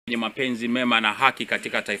mapenzi mema na haki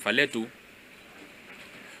katika taifa letu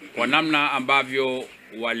kwa namna ambavyo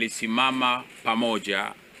walisimama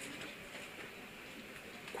pamoja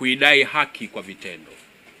kuidai haki kwa vitendo.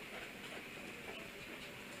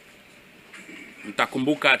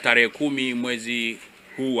 Mtakumbuka tarehe 10 mwezi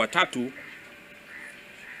huu wa 3,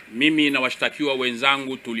 mimi na washtakiwa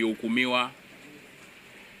wenzangu tulihukumiwa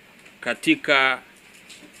katika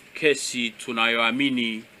kesi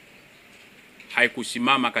tunayoamini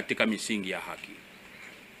haikusimama katika misingi ya haki.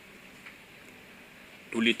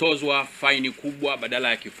 Tulitozwa faini kubwa badala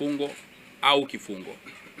ya kifungo au kifungo,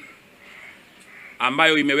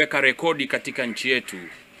 ambayo imeweka rekodi katika nchi yetu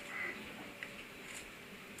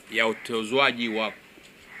ya utozwaji wa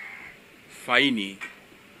faini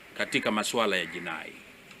katika masuala ya jinai.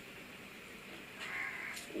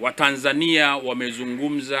 Watanzania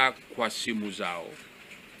wamezungumza kwa simu zao.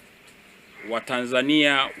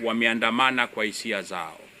 Watanzania wameandamana kwa hisia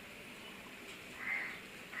zao.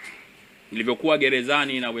 Nilivyokuwa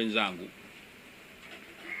gerezani na wenzangu,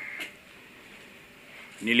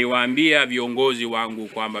 niliwaambia viongozi wangu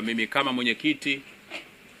kwamba mimi kama mwenyekiti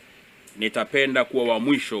nitapenda kuwa wa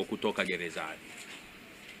mwisho kutoka gerezani,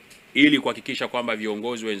 ili kuhakikisha kwamba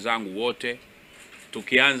viongozi wenzangu wote,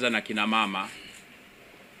 tukianza na kina mama,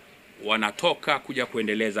 wanatoka kuja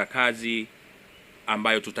kuendeleza kazi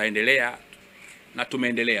ambayo tutaendelea na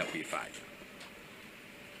tumeendelea kuifanya.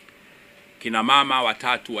 Kina mama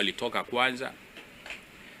watatu walitoka kwanza,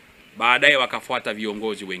 baadaye wakafuata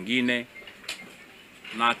viongozi wengine,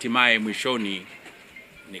 na hatimaye mwishoni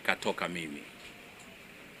nikatoka mimi.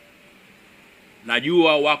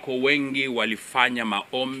 Najua wako wengi walifanya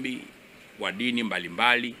maombi wa dini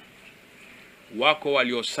mbalimbali, wako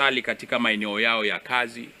waliosali katika maeneo yao ya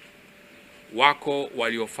kazi, wako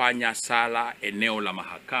waliofanya sala eneo la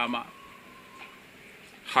mahakama.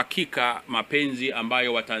 Hakika mapenzi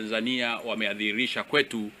ambayo Watanzania wameadhirisha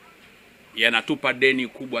kwetu yanatupa deni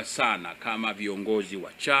kubwa sana kama viongozi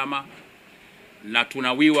wa chama, na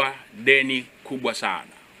tunawiwa deni kubwa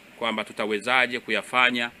sana kwamba tutawezaje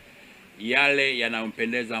kuyafanya yale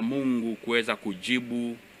yanayompendeza Mungu, kuweza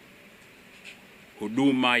kujibu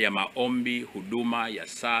huduma ya maombi, huduma ya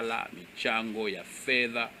sala, michango ya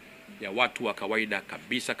fedha ya watu wa kawaida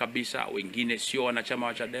kabisa, wengine sio wanachama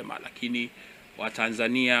wa Chadema, lakini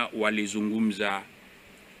Watanzania walizungumza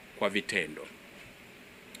kwa vitendo.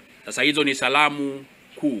 Sasa hizo ni salamu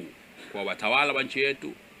kuu kwa watawala wa nchi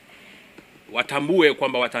yetu, watambue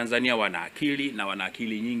kwamba Watanzania wana akili na wana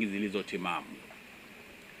akili nyingi zilizotimamu.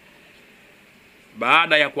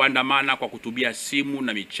 Baada ya kuandamana kwa kutubia simu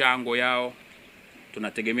na michango yao,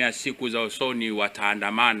 tunategemea siku za usoni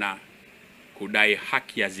wataandamana kudai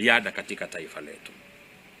haki ya ziada katika taifa letu.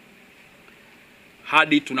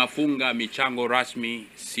 Hadi tunafunga michango rasmi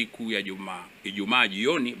siku ya Ijumaa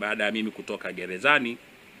jioni baada ya mimi kutoka gerezani,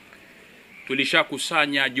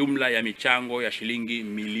 tulishakusanya jumla ya michango ya shilingi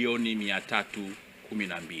milioni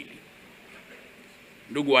 312.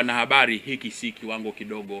 Ndugu wanahabari, hiki si kiwango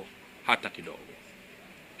kidogo hata kidogo.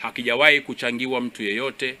 Hakijawahi kuchangiwa mtu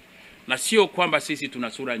yeyote, na sio kwamba sisi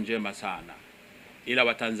tuna sura njema sana, ila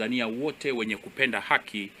Watanzania wote wenye kupenda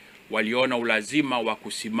haki waliona ulazima wa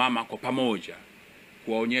kusimama kwa pamoja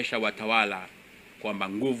kuwaonyesha watawala kwamba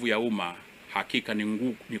nguvu ya umma hakika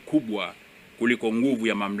ni kubwa kuliko nguvu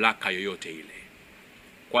ya mamlaka yoyote ile.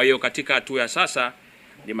 Kwa hiyo katika hatua ya sasa,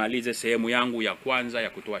 nimalize sehemu yangu ya kwanza ya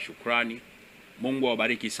kutoa shukrani. Mungu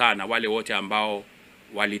awabariki sana wale wote ambao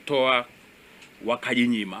walitoa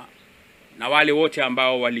wakajinyima, na wale wote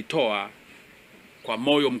ambao walitoa kwa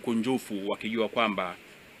moyo mkunjufu wakijua kwamba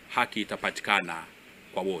haki itapatikana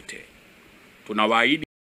kwa wote. Tunawaahidi